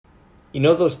You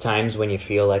know those times when you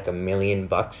feel like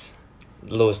 $1,000,000?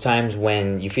 Those times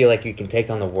when you feel like you can take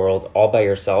on the world all by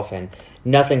yourself and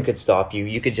nothing could stop you.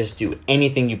 You could just do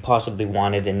anything you possibly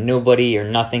wanted and nobody or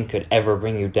nothing could ever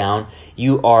bring you down.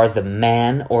 You are the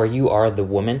man or you are the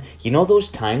woman. You know those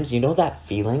times? You know that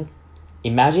feeling?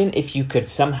 Imagine if you could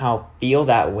somehow feel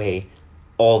that way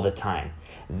all the time.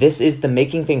 This is the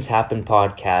Making Things Happen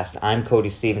podcast. I'm Cody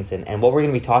Stevenson, and what we're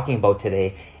going to be talking about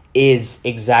today is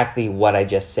exactly what I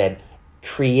just said.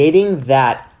 Creating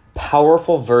that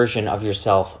powerful version of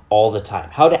yourself all the time.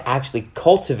 How to actually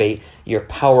cultivate your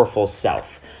powerful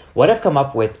self. What I've come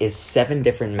up with is 7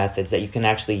 different methods that you can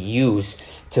actually use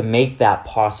to make that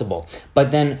possible.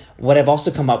 But then what I've also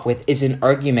come up with is an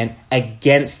argument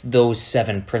against those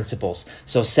 7 principles.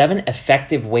 So 7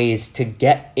 effective ways to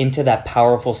get into that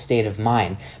powerful state of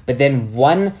mind. But then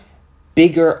one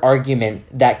bigger argument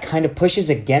that kind of pushes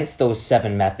against those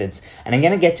 7 methods. And I'm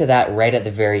going to get to that right at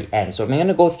the very end. So I'm going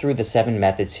to go through the 7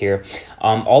 methods here,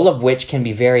 all of which can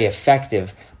be very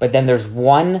effective. But then there's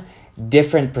one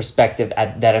different perspective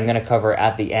that I'm going to cover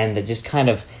at the end that just kind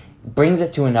of brings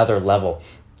it to another level.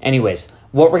 Anyways,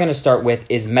 what we're going to start with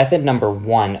is method number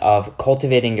 1 of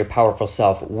cultivating your powerful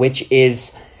self, which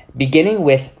is beginning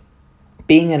with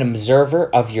being an observer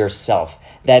of yourself.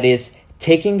 That is,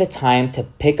 taking the time to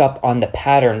pick up on the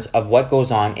patterns of what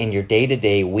goes on in your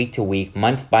day-to-day, week-to-week,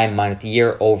 month-by-month,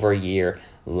 year-over-year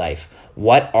life.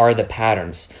 What are the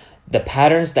patterns? The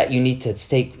patterns that you need to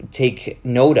take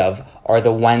note of are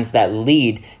the ones that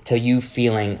lead to you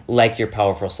feeling like your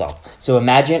powerful self. So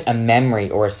imagine a memory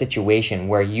or a situation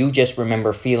where you just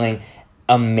remember feeling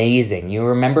amazing. You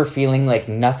remember feeling like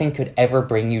nothing could ever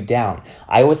bring you down.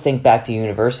 I always think back to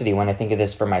university when I think of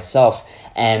this for myself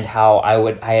and how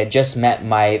I had just met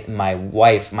my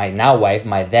wife, my now wife,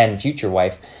 my then future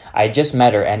wife. I just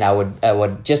met her and I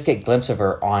would just get a glimpse of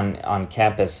her on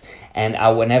campus. And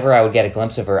whenever I would get a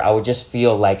glimpse of her, I would just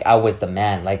feel like I was the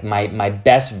man, like my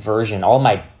best version, all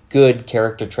my good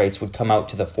character traits would come out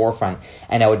to the forefront,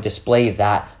 and I would display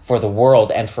that for the world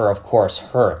and for, of course,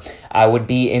 her. I would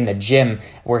be in the gym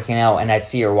working out and I'd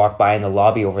see her walk by in the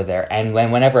lobby over there, and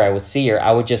whenever I would see her,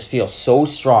 I would just feel so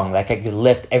strong, like I could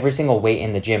lift every single weight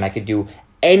in the gym. I could do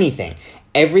anything.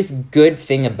 Every good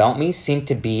thing about me seemed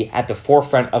to be at the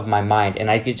forefront of my mind, and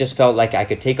I just felt like I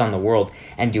could take on the world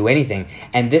and do anything.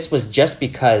 And this was just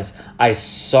because I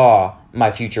saw my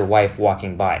future wife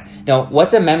walking by. Now,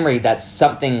 what's a memory that's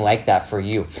something like that for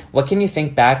you? What can you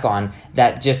think back on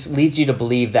that just leads you to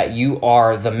believe that you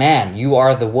are the man, you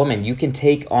are the woman, you can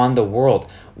take on the world?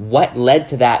 What led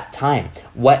to that time?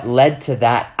 What led to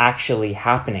that actually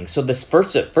happening? So this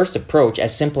first approach,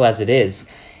 as simple as it is,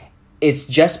 it's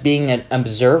just being an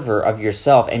observer of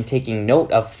yourself and taking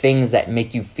note of things that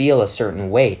make you feel a certain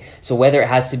way. So whether it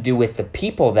has to do with the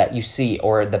people that you see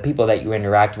or the people that you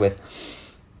interact with,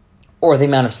 or the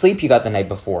amount of sleep you got the night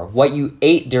before, what you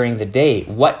ate during the day,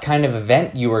 what kind of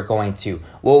event you were going to,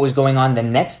 what was going on the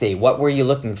next day, what were you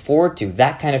looking forward to,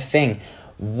 that kind of thing.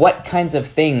 What kinds of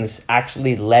things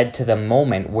actually led to the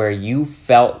moment where you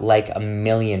felt like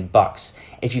 $1,000,000?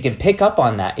 If you can pick up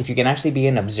on that, if you can actually be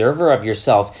an observer of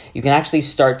yourself, you can actually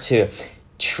start to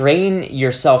train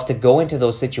yourself to go into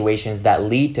those situations that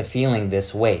lead to feeling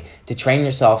this way, to train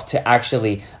yourself to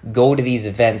actually go to these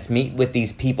events, meet with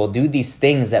these people, do these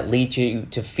things that lead you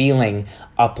to feeling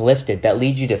uplifted, that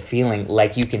lead you to feeling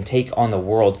like you can take on the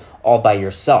world all by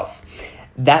yourself.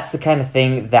 That's the kind of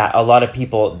thing that a lot of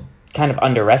people kind of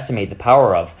underestimate the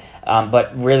power of.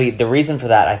 But really, the reason for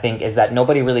that, I think, is that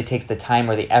nobody really takes the time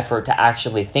or the effort to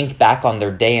actually think back on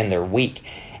their day and their week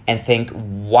and think,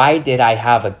 why did I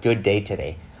have a good day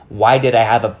today? Why did I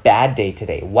have a bad day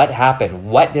today? What happened?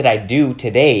 What did I do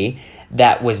today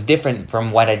that was different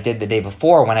from what I did the day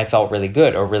before when I felt really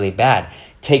good or really bad?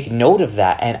 Take note of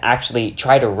that and actually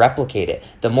try to replicate it.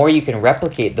 The more you can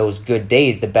replicate those good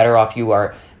days, the better off you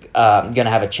are going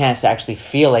to have a chance to actually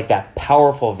feel like that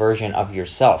powerful version of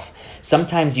yourself.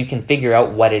 Sometimes you can figure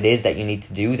out what it is that you need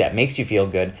to do that makes you feel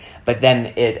good, but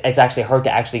then it's actually hard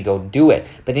to actually go do it.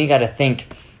 But then you got to think,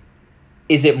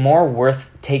 is it more worth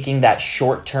taking that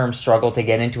short-term struggle to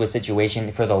get into a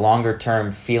situation for the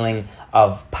longer-term feeling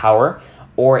of power?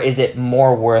 Or is it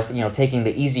more worth, taking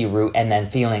the easy route and then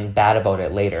feeling bad about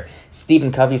it later?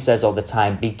 Stephen Covey says all the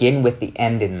time, begin with the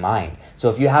end in mind. So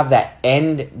if you have that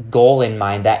end goal in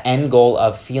mind, that end goal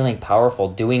of feeling powerful,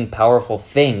 doing powerful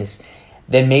things,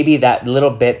 then maybe that little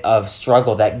bit of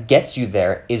struggle that gets you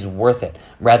there is worth it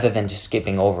rather than just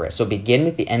skipping over it. So begin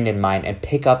with the end in mind and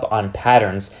pick up on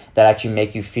patterns that actually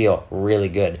make you feel really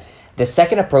good. The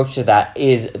second approach to that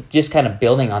is just kind of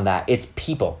building on that. It's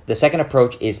people. The second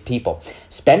approach is people.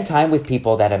 Spend time with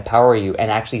people that empower you and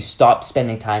actually stop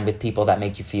spending time with people that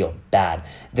make you feel bad.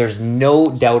 There's no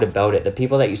doubt about it. The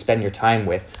people that you spend your time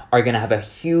with are going to have a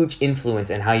huge influence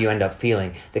in how you end up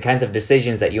feeling, the kinds of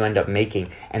decisions that you end up making,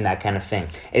 and that kind of thing.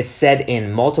 It's said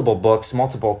in multiple books,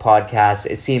 multiple podcasts.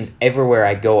 It seems everywhere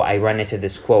I go, I run into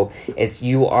this quote. It's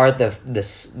you are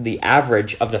the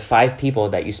average of the 5 people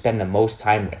that you spend the most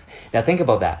time with. Now think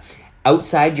about that.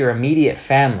 Outside your immediate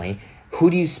family, who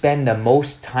do you spend the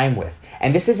most time with?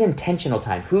 And this is intentional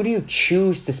time. Who do you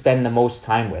choose to spend the most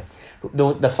time with?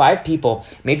 The 5 people,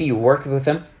 maybe you work with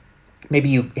them, maybe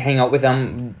you hang out with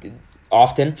them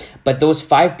often, but those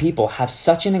 5 people have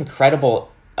such an incredible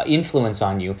influence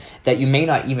on you that you may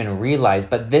not even realize,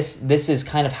 but this is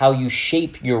kind of how you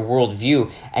shape your worldview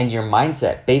and your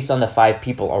mindset based on the 5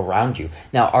 people around you.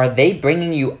 Now, are they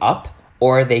bringing you up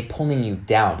or are they pulling you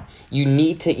down? You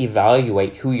need to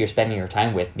evaluate who you're spending your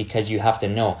time with, because you have to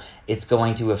know it's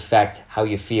going to affect how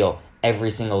you feel every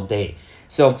single day.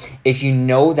 So if you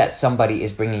know that somebody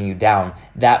is bringing you down,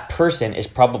 that person is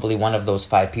probably one of those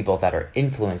 5 people that are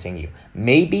influencing you.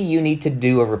 Maybe you need to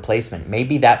do a replacement.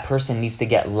 Maybe that person needs to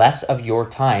get less of your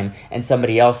time and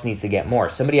somebody else needs to get more.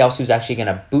 Somebody else who's actually going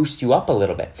to boost you up a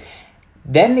little bit.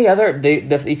 Then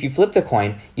if you flip the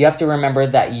coin, you have to remember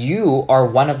that you are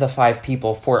one of the 5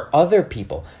 people for other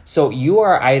people. So you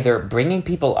are either bringing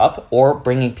people up or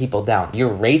bringing people down.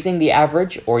 You're raising the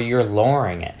average or you're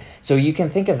lowering it. So you can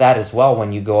think of that as well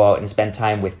when you go out and spend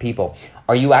time with people.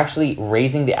 Are you actually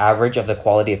raising the average of the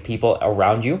quality of people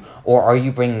around you, or are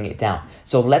you bringing it down?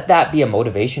 So let that be a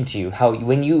motivation to you. How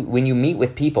when you meet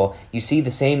with people, you see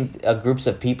the same groups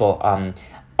of people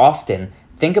often.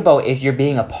 Think about if you're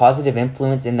being a positive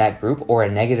influence in that group or a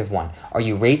negative one. Are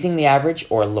you raising the average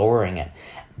or lowering it?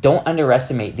 Don't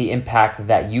underestimate the impact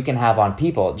that you can have on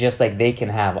people, just like they can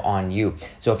have on you.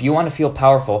 So if you want to feel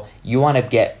powerful, you want to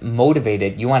get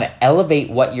motivated, you want to elevate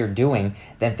what you're doing,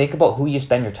 then think about who you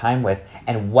spend your time with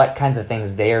and what kinds of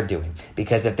things they are doing.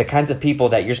 Because if the kinds of people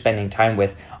that you're spending time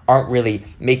with aren't really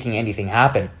making anything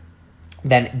happen,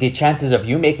 then the chances of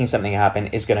you making something happen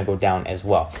is going to go down as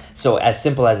well. So as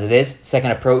simple as it is,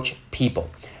 second approach, people.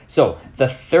 So the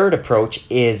third approach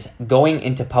is going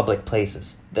into public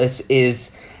places.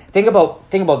 Think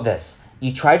about this.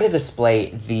 You try to display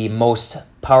the most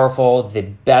powerful, the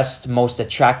best, most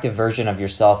attractive version of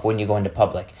yourself when you go into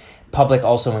public. Public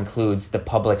also includes the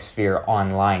public sphere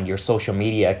online, your social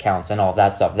media accounts and all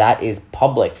that stuff. That is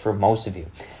public for most of you.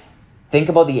 Think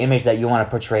about the image that you want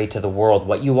to portray to the world,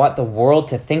 what you want the world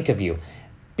to think of you.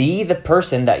 Be the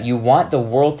person that you want the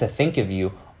world to think of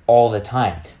you all the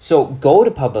time. So go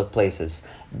to public places.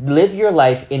 Live your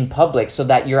life in public so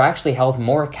that you're actually held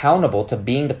more accountable to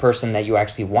being the person that you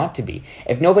actually want to be.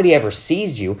 If nobody ever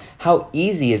sees you, how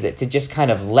easy is it to just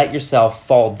kind of let yourself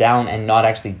fall down and not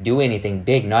actually do anything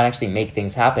big, not actually make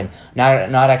things happen,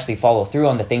 not actually follow through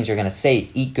on the things you're going to say,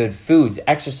 eat good foods,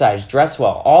 exercise, dress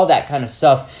well, all that kind of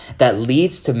stuff that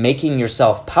leads to making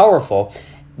yourself powerful.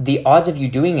 The odds of you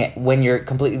doing it when you're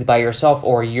completely by yourself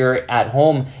or you're at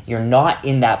home, you're not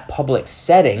in that public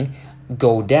setting,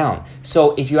 go down.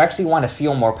 So if you actually want to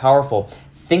feel more powerful,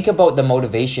 think about the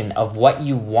motivation of what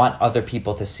you want other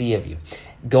people to see of you.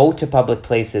 Go to public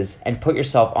places and put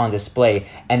yourself on display,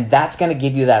 and that's going to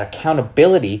give you that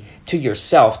accountability to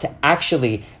yourself to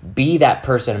actually be that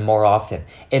person more often.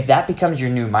 If that becomes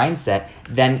your new mindset,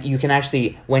 then you can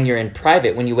actually, when you're in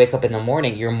private, when you wake up in the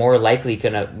morning, you're more likely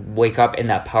going to wake up in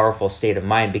that powerful state of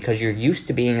mind because you're used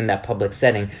to being in that public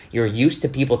setting. You're used to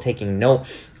people taking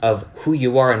note of who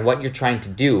you are and what you're trying to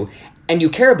do, and you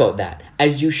care about that,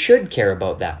 as you should care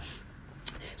about that.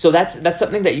 So that's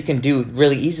something that you can do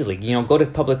really easily. You know, go to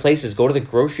public places, go to the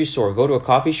grocery store, go to a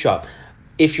coffee shop.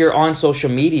 If you're on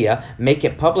social media, make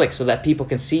it public so that people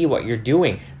can see what you're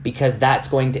doing, because that's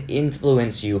going to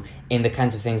influence you in the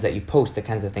kinds of things that you post, the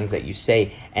kinds of things that you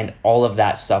say, and all of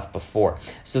that stuff before.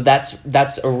 So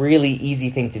that's a really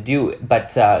easy thing to do,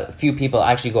 but few people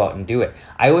actually go out and do it.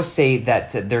 I always say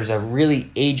that there's a really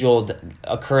age-old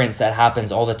occurrence that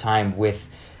happens all the time with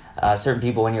certain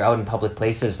people when you're out in public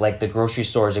places, like the grocery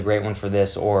store is a great one for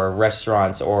this, or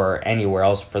restaurants, or anywhere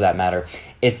else for that matter.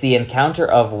 It's the encounter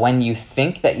of when you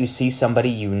think that you see somebody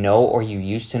you know or you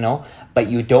used to know, but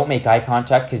you don't make eye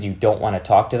contact because you don't want to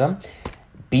talk to them.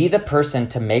 Be the person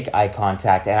to make eye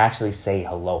contact and actually say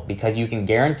hello, because you can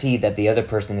guarantee that the other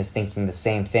person is thinking the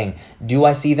same thing. Do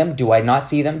I see them? Do I not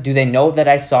see them? Do they know that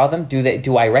I saw them?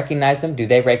 Do I recognize them? Do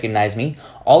they recognize me?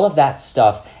 All of that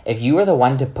stuff, if you are the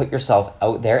one to put yourself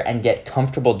out there and get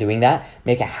comfortable doing that,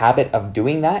 make a habit of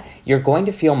doing that, you're going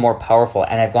to feel more powerful.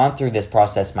 And I've gone through this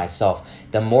process myself.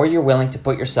 The more you're willing to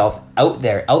put yourself out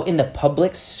there, out in the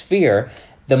public sphere,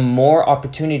 the more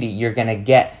opportunity you're going to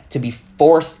get to be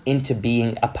forced into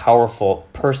being a powerful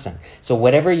person. So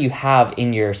whatever you have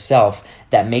in yourself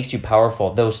that makes you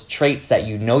powerful, those traits that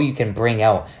you know you can bring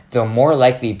out, they're more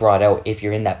likely brought out if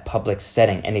you're in that public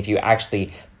setting and if you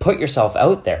actually put yourself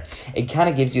out there. It kind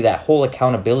of gives you that whole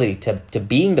accountability to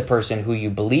being the person who you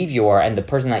believe you are and the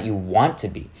person that you want to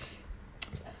be.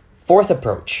 Fourth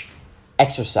approach,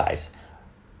 exercise.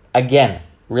 Again,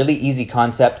 really easy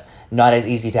concept. Not as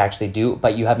easy to actually do,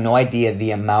 but you have no idea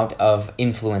the amount of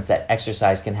influence that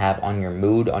exercise can have on your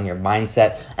mood, on your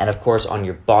mindset, and of course on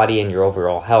your body and your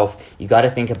overall health. You got to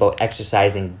think about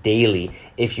exercising daily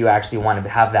if you actually want to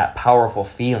have that powerful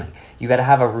feeling. You got to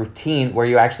have a routine where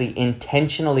you actually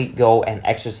intentionally go and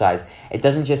exercise. It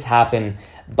doesn't just happen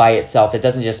by itself. It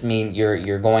doesn't just mean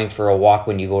you're going for a walk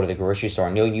when you go to the grocery store.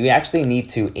 No, you actually need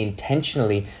to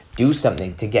intentionally do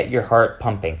something to get your heart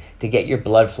pumping, to get your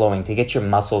blood flowing, to get your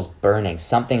muscles burning,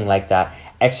 something like that.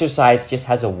 Exercise just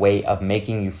has a way of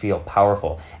making you feel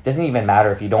powerful. It doesn't even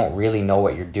matter if you don't really know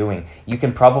what you're doing. You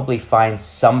can probably find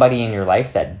somebody in your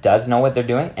life that does know what they're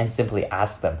doing and simply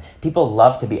ask them. People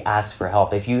love to be asked for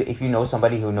help. If you know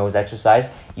somebody who knows exercise,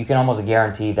 you can almost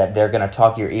guarantee that they're going to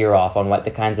talk your ear off on what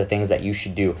the kinds of things that you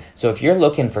should do. So if you're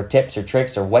looking for tips or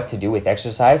tricks or what to do with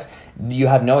exercise, you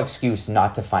have no excuse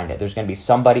not to find it. There's going to be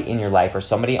somebody in your life or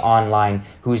somebody online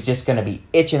who's just going to be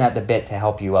itching at the bit to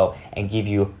help you out and give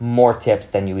you more tips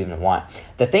than you even want.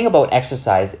 The thing about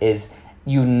exercise is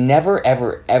you never,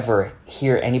 ever, ever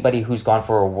hear anybody who's gone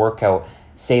for a workout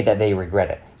say that they regret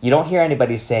it. You don't hear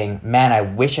anybody saying, man, I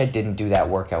wish I didn't do that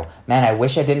workout. Man, I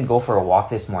wish I didn't go for a walk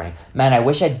this morning. Man, I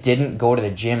wish I didn't go to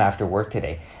the gym after work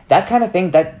today. That kind of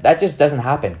thing, that just doesn't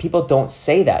happen. People don't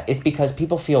say that. It's because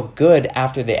people feel good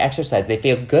after they exercise. They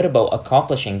feel good about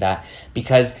accomplishing that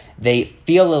because they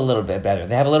feel a little bit better.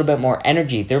 They have a little bit more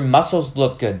energy. Their muscles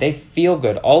look good. They feel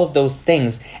good. All of those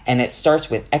things. And it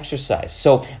starts with exercise.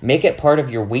 So make it part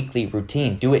of your weekly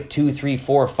routine. Do it 2, 3,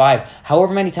 4, 5,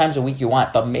 however many times a week you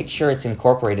want, but make sure it's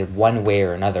incorporated one way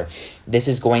or another. This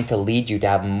is going to lead you to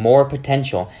have more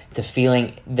potential to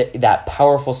feeling that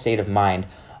powerful state of mind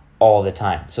all the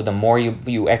time. So the more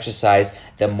you exercise,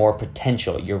 the more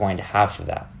potential you're going to have for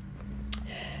that.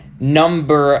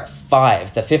 Number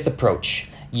 5, the fifth approach,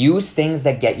 use things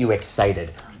that get you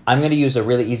excited. I'm going to use a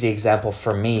really easy example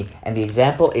for me, and the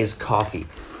example is coffee.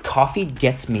 Coffee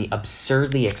gets me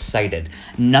absurdly excited.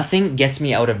 Nothing gets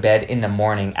me out of bed in the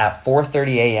morning at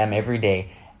 4:30 a.m. every day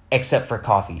except for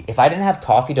coffee. If I didn't have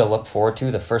coffee to look forward to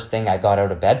the first thing I got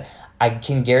out of bed, I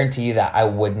can guarantee you that I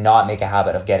would not make a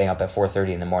habit of getting up at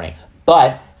 4:30 in the morning.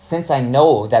 But since I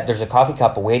know that there's a coffee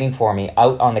cup waiting for me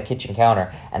out on the kitchen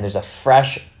counter and there's a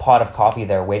fresh pot of coffee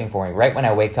there waiting for me right when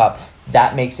I wake up,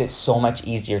 that makes it so much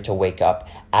easier to wake up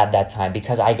at that time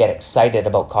because I get excited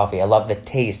about coffee. I love the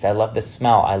taste. I love the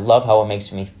smell. I love how it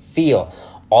makes me feel.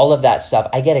 All of that stuff,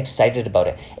 I get excited about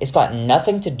it. It's got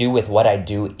nothing to do with what I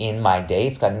do in my day.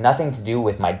 It's got nothing to do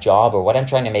with my job or what I'm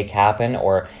trying to make happen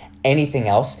or anything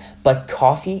else, but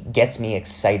coffee gets me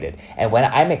excited. And when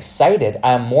I'm excited,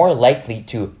 I'm more likely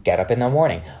to get up in the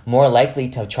morning, more likely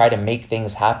to try to make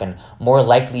things happen, more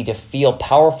likely to feel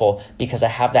powerful because I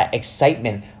have that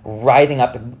excitement writhing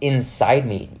up inside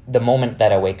me the moment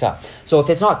that I wake up. So if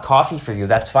it's not coffee for you,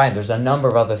 that's fine. There's a number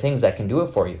of other things that can do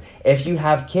it for you. If you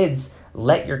have kids,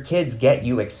 let your kids get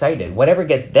you excited. Whatever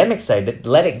gets them excited,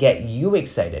 let it get you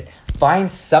excited.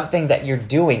 Find something that you're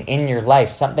doing in your life,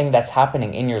 something that's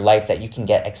happening in your life that you can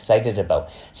get excited about.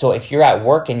 So if you're at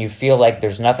work and you feel like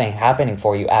there's nothing happening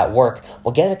for you at work,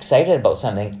 well, get excited about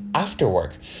something after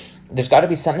work. There's got to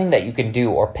be something that you can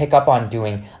do or pick up on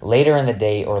doing later in the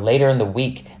day or later in the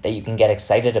week that you can get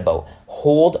excited about.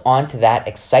 Hold on to that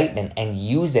excitement and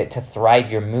use it to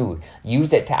thrive your mood.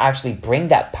 Use it to actually bring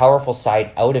that powerful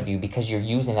side out of you because you're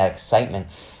using that excitement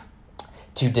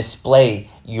to display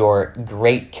your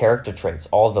great character traits,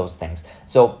 all those things.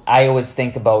 So I always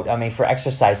think about, for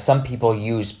exercise, some people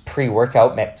use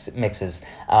pre-workout mixes,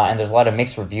 and there's a lot of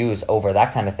mixed reviews over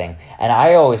that kind of thing. And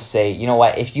I always say, you know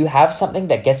what, if you have something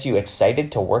that gets you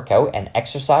excited to work out and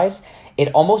exercise, it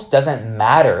almost doesn't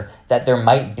matter that there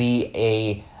might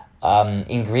be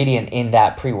ingredient in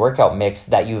that pre-workout mix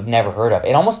that you've never heard of.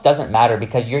 It almost doesn't matter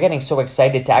because you're getting so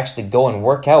excited to actually go and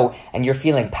work out and you're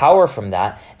feeling power from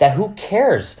that who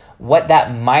cares what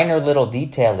that minor little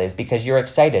detail is because you're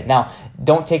excited. Now,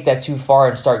 don't take that too far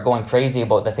and start going crazy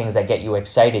about the things that get you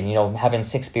excited. Having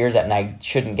 6 beers at night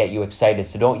shouldn't get you excited,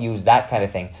 so don't use that kind of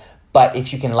thing. But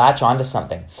if you can latch onto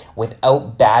something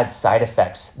without bad side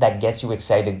effects that gets you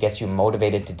excited, gets you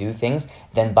motivated to do things,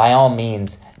 then by all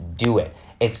means, do it.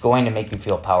 It's going to make you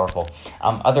feel powerful.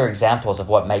 Other examples of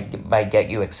what might get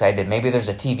you excited. Maybe there's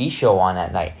a TV show on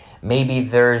at night. Maybe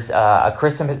there's a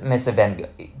Christmas event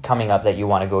coming up that you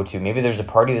want to go to. Maybe there's a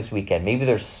party this weekend. Maybe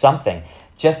there's something.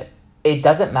 It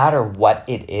doesn't matter what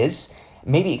it is.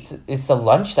 Maybe it's the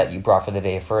lunch that you brought for the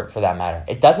day for that matter.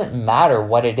 It doesn't matter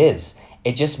what it is.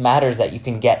 It just matters that you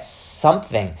can get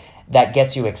something that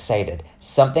gets you excited,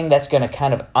 something that's going to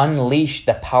kind of unleash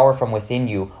the power from within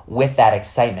you with that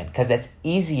excitement, because it's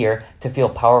easier to feel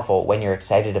powerful when you're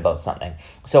excited about something.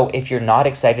 So if you're not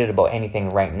excited about anything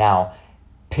right now,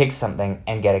 pick something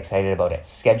and get excited about it.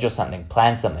 Schedule something,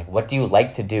 plan something. What do you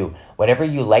like to do? Whatever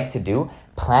you like to do,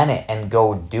 plan it and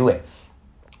go do it.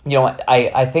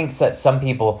 I think that some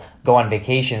people go on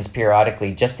vacations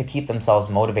periodically just to keep themselves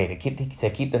motivated, to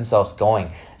keep themselves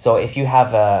going. So if you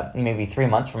have maybe 3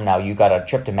 months from now, you got a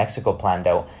trip to Mexico planned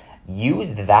out,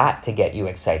 use that to get you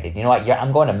excited. You know what?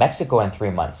 I'm going to Mexico in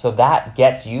 3 months. So that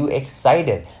gets you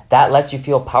excited. That lets you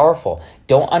feel powerful.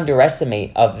 Don't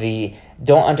underestimate the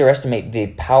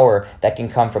power that can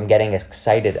come from getting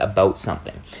excited about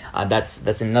something.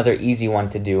 That's another easy one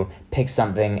to do. Pick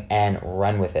something and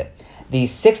run with it. The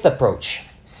 6th approach,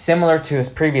 similar to his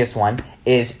previous one,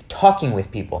 is talking with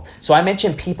people. So I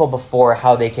mentioned people before,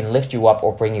 how they can lift you up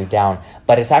or bring you down,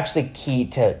 but it's actually key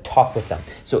to talk with them.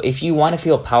 So if you want to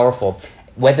feel powerful,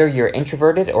 whether you're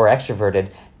introverted or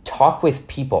extroverted, talk with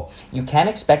people. You can't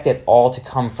expect it all to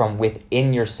come from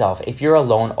within yourself. If you're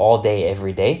alone all day,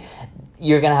 every day,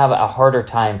 you're going to have a harder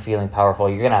time feeling powerful.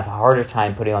 You're going to have a harder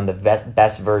time putting on the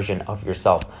best version of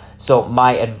yourself. So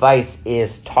my advice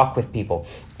is talk with people.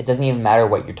 It doesn't even matter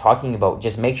what you're talking about.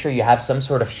 Just make sure you have some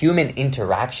sort of human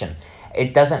interaction.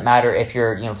 It doesn't matter if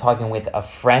you're talking with a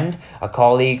friend, a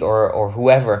colleague, or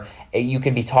whoever. You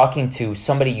could be talking to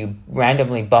somebody you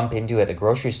randomly bump into at the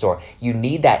grocery store. You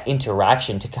need that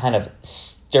interaction to kind of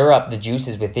stir up the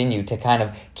juices within you to kind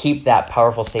of keep that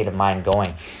powerful state of mind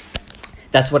going.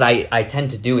 That's what I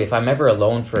tend to do if I'm ever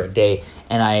alone for a day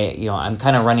and I'm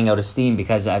kind of running out of steam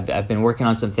because I've been working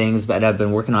on some things, but I've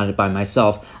been working on it by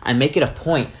myself. I make it a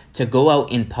point to go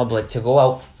out in public, to go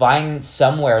out, find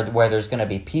somewhere where there's going to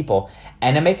be people,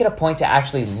 and I make it a point to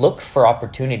actually look for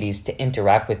opportunities to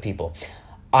interact with people.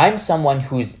 I'm someone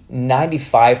who's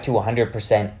 95 to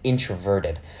 100%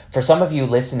 introverted. For some of you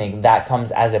listening, that comes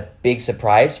as a big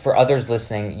surprise. For others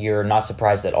listening, you're not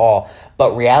surprised at all.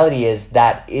 But reality is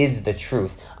that is the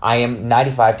truth. I am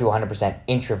 95 to 100%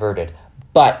 introverted.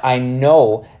 But I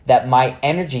know that my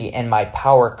energy and my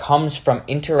power comes from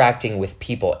interacting with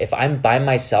people. If I'm by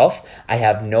myself, I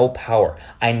have no power.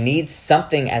 I need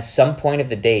something at some point of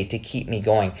the day to keep me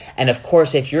going. And of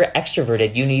course, if you're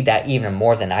extroverted, you need that even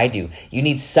more than I do. You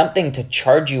need something to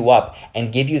charge you up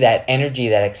and give you that energy,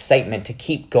 that excitement to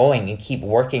keep going and keep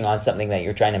working on something that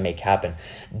you're trying to make happen.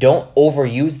 Don't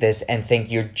overuse this and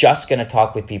think you're just going to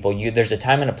talk with people. There's a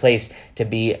time and a place to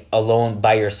be alone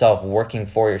by yourself, working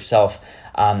for yourself,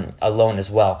 alone as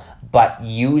well. But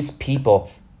use people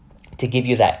to give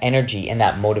you that energy and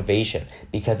that motivation,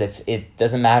 because it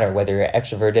doesn't matter whether you're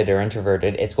extroverted or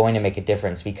introverted. It's going to make a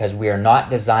difference because we are not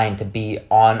designed to be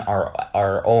on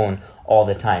our own all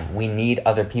the time. We need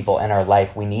other people in our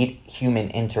life. We need human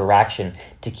interaction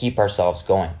to keep ourselves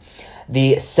going.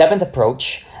 The 7th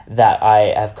approach that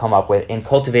I have come up with in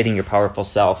cultivating your powerful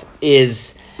self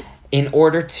is, in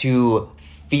order to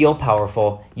feel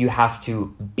powerful, you have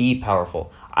to be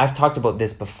powerful. I've talked about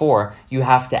this before. You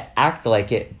have to act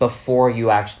like it before you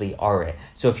actually are it.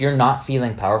 So if you're not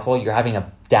feeling powerful, you're having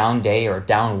a down day or a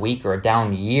down week or a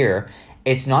down year,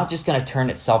 it's not just going to turn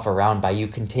itself around by you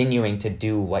continuing to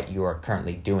do what you are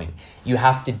currently doing. You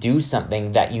have to do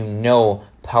something that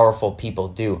powerful people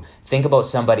do. Think about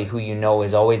somebody who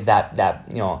is always that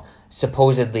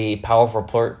supposedly powerful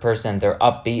person. They're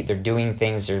upbeat, they're doing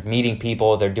things, they're meeting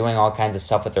people, they're doing all kinds of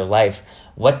stuff with their life.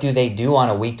 What do they do on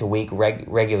a week-to-week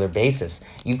regular basis?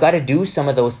 You've got to do some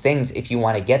of those things if you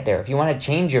want to get there. If you want to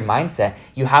change your mindset,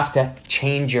 you have to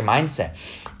change your mindset.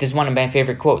 This is one of my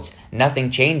favorite quotes. Nothing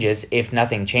changes if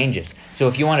nothing changes. So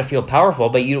if you want to feel powerful,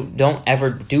 but you don't ever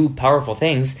do powerful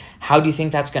things, how do you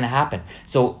think that's going to happen?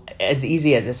 So as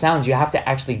easy as it sounds, you have to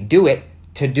actually do it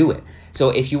to do it. So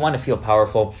if you want to feel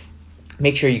powerful,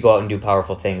 make sure you go out and do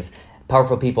powerful things.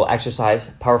 Powerful people exercise.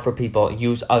 Powerful people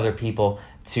use other people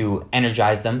to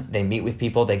energize them. They meet with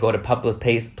people. They go to public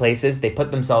places. They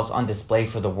put themselves on display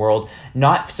for the world,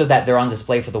 not so that they're on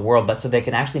display for the world, but so they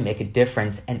can actually make a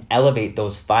difference and elevate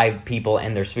those 5 people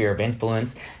in their sphere of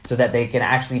influence so that they can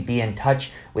actually be in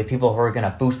touch with people who are going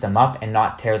to boost them up and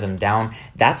not tear them down.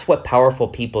 That's what powerful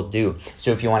people do.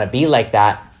 So if you want to be like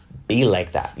that, be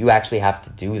like that. You actually have to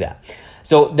do that.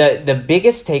 So the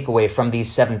biggest takeaway from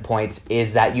these 7 points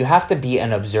is that you have to be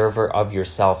an observer of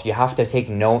yourself. You have to take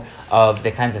note of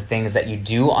the kinds of things that you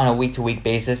do on a week-to-week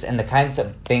basis and the kinds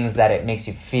of things that it makes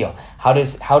you feel. How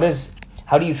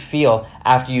do you feel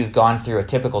after you've gone through a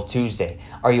typical Tuesday?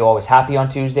 Are you always happy on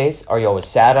Tuesdays? Are you always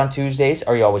sad on Tuesdays?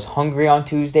 Are you always hungry on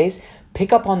Tuesdays?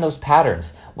 Pick up on those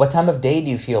patterns. What time of day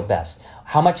do you feel best?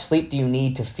 How much sleep do you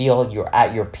need to feel you're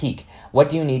at your peak? What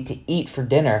do you need to eat for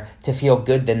dinner to feel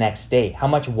good the next day? How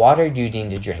much water do you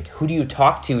need to drink? Who do you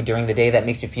talk to during the day that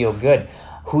makes you feel good?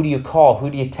 Who do you call? Who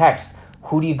do you text?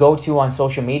 Who do you go to on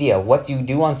social media? What do you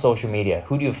do on social media?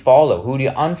 Who do you follow? Who do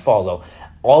you unfollow?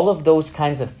 All of those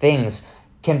kinds of things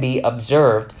can be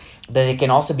observed, that it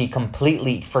can also be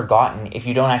completely forgotten if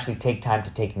you don't actually take time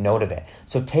to take note of it.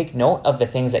 So take note of the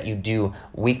things that you do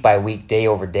week by week, day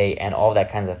over day, and all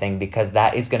that kinds of thing, because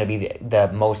that is going to be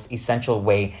the most essential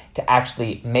way to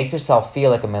actually make yourself feel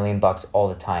like $1,000,000 all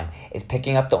the time, is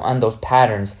picking up on those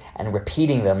patterns and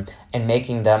repeating them and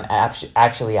making them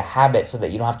actually a habit so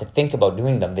that you don't have to think about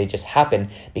doing them. They just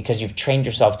happen because you've trained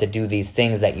yourself to do these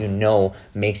things that you know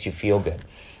makes you feel good.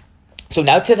 So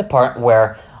now to the part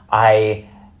where I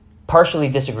partially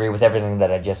disagree with everything that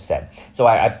I just said. So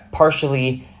I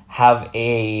partially have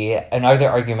another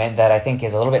argument that I think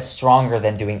is a little bit stronger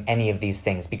than doing any of these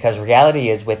things, because reality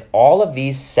is, with all of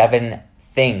these 7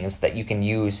 things that you can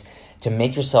use to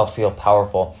make yourself feel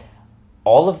powerful,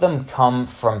 all of them come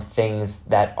from things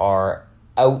that are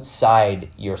outside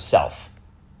yourself.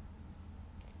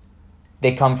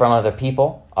 They come from other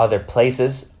people, other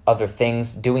places, other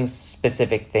things, doing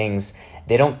specific things.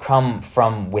 They don't come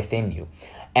from within you.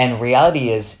 And reality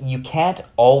is, you can't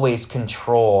always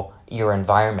control your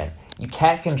environment. You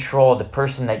can't control the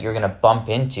person that you're going to bump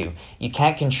into. You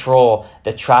can't control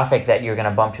the traffic that you're going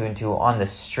to bump into on the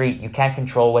street. You can't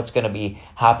control what's going to be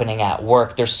happening at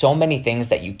work. There's so many things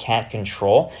that you can't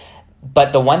control.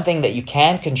 But the one thing that you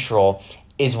can control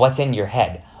is what's in your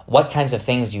head, what kinds of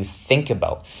things you think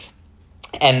about.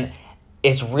 And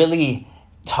it's really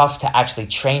tough to actually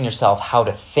train yourself how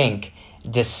to think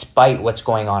despite what's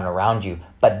going on around you.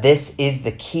 But this is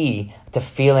the key to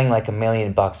feeling like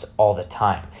 $1,000,000 all the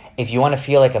time. If you want to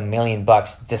feel like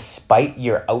 $1,000,000 despite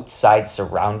your outside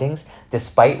surroundings,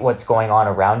 despite what's going on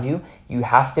around you, you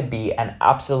have to be an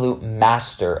absolute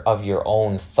master of your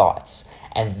own thoughts.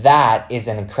 And that is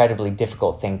an incredibly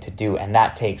difficult thing to do. And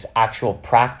that takes actual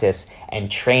practice and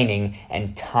training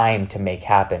and time to make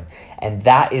happen. And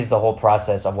that is the whole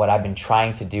process of what I've been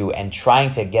trying to do and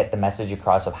trying to get the message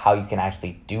across of how you can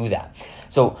actually do that.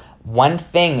 So one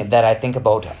thing that I think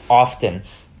about often,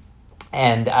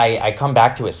 and I come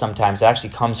back to it sometimes, it actually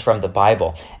comes from the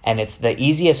Bible. And it's the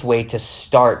easiest way to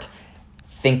start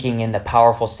thinking in the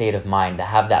powerful state of mind, to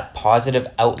have that positive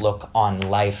outlook on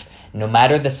life. No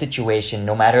matter the situation,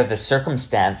 no matter the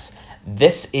circumstance,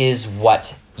 this is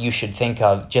what you should think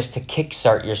of just to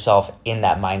kickstart yourself in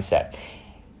that mindset.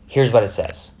 Here's what it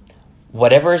says.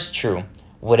 Whatever is true,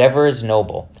 whatever is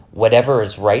noble, whatever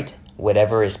is right,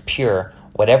 whatever is pure,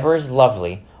 whatever is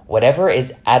lovely, whatever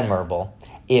is admirable,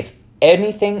 if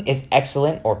anything is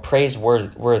excellent or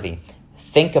praiseworthy,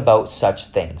 think about such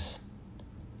things.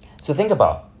 So think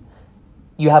about,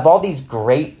 you have all these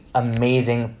great,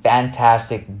 amazing,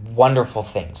 fantastic, wonderful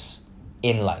things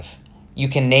in life. You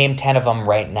can name 10 of them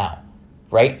right now,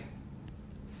 right?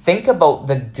 Think about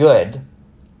the good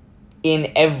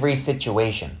in every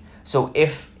situation. So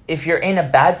if you're in a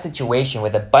bad situation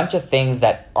with a bunch of things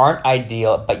that aren't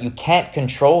ideal, but you can't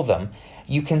control them,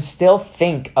 you can still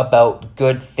think about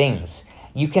good things.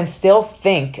 You can still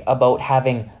think about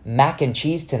having mac and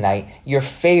cheese tonight, your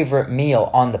favorite meal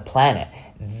on the planet.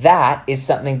 That is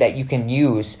something that you can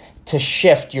use to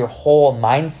shift your whole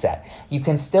mindset. You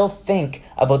can still think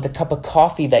about the cup of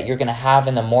coffee that you're going to have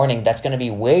in the morning that's going to be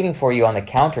waiting for you on the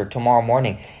counter tomorrow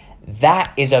morning.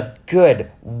 That is a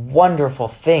good, wonderful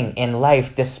thing in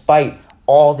life despite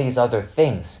all these other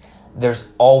things. There's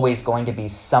always going to be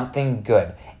something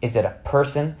good. Is it a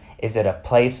person? Is it a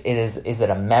place? Is it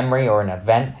a memory or an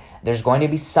event? There's going to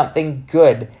be something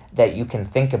good that you can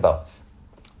think about.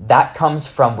 That comes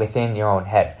from within your own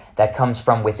head. That comes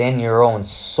from within your own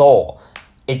soul.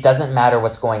 It doesn't matter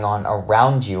what's going on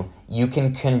around you. You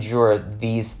can conjure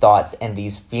these thoughts and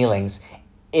these feelings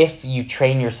if you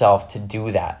train yourself to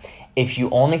do that. If you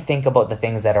only think about the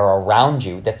things that are around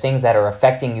you, the things that are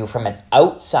affecting you from an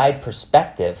outside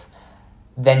perspective,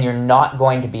 then you're not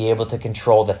going to be able to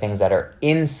control the things that are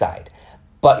inside.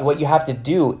 But what you have to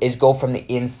do is go from the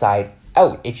inside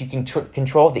out. If you can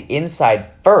control the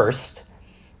inside first,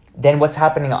 then what's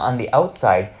happening on the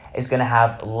outside is going to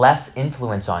have less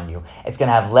influence on you. It's going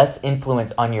to have less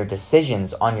influence on your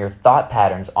decisions, on your thought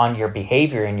patterns, on your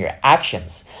behavior and your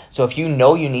actions. So if you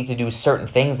know you need to do certain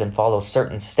things and follow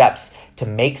certain steps to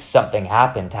make something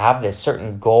happen, to have this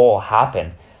certain goal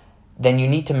happen, then you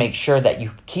need to make sure that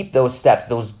you keep those steps,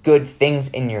 those good things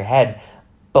in your head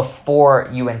before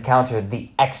you encounter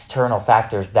the external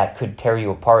factors that could tear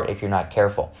you apart if you're not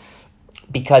careful.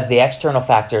 Because the external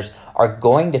factors are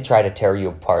going to try to tear you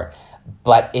apart.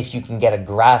 But if you can get a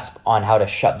grasp on how to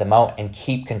shut them out and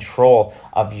keep control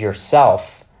of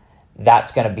yourself,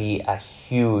 that's going to be a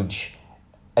huge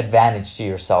advantage to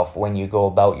yourself when you go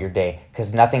about your day.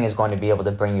 Because nothing is going to be able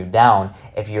to bring you down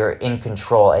if you're in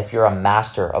control, if you're a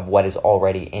master of what is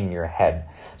already in your head.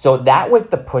 So that was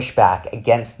the pushback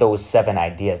against those 7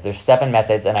 ideas. There's 7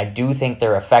 methods, and I do think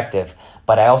they're effective.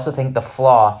 But I also think the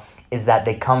flaw is that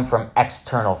they come from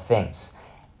external things.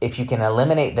 If you can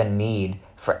eliminate the need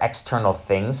for external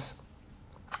things,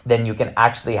 then you can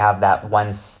actually have that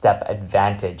one-step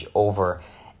advantage over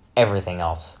everything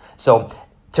else. So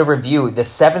to review, the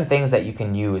 7 things that you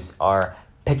can use are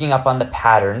picking up on the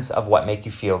patterns of what make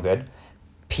you feel good,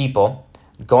 people,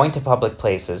 going to public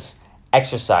places,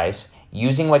 exercise,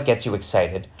 using what gets you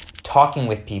excited, talking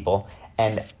with people,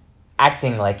 and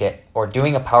acting like it or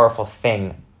doing a powerful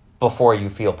thing before you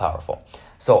feel powerful.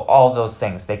 So all those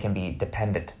things, they can be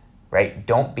dependent, right?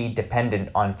 Don't be dependent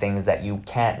on things that you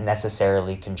can't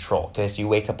necessarily control. Because you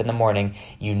wake up in the morning,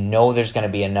 you know there's going to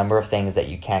be a number of things that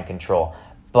you can't control.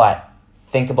 But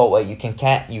think about what you can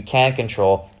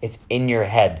control. It's in your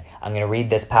head. I'm going to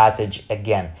read this passage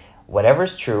again. Whatever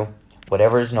is true,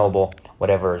 whatever is noble,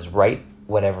 whatever is right,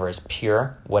 whatever is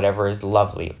pure, whatever is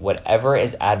lovely, whatever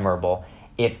is admirable,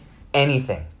 if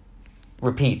anything,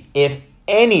 repeat, if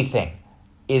anything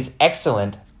is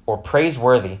excellent or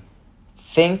praiseworthy,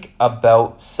 think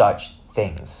about such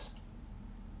things.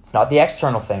 It's not the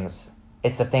external things.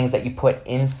 It's the things that you put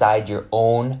inside your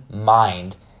own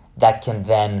mind that can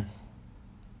then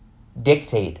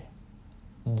dictate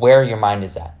where your mind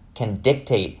is at, can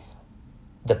dictate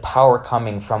the power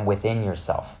coming from within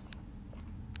yourself.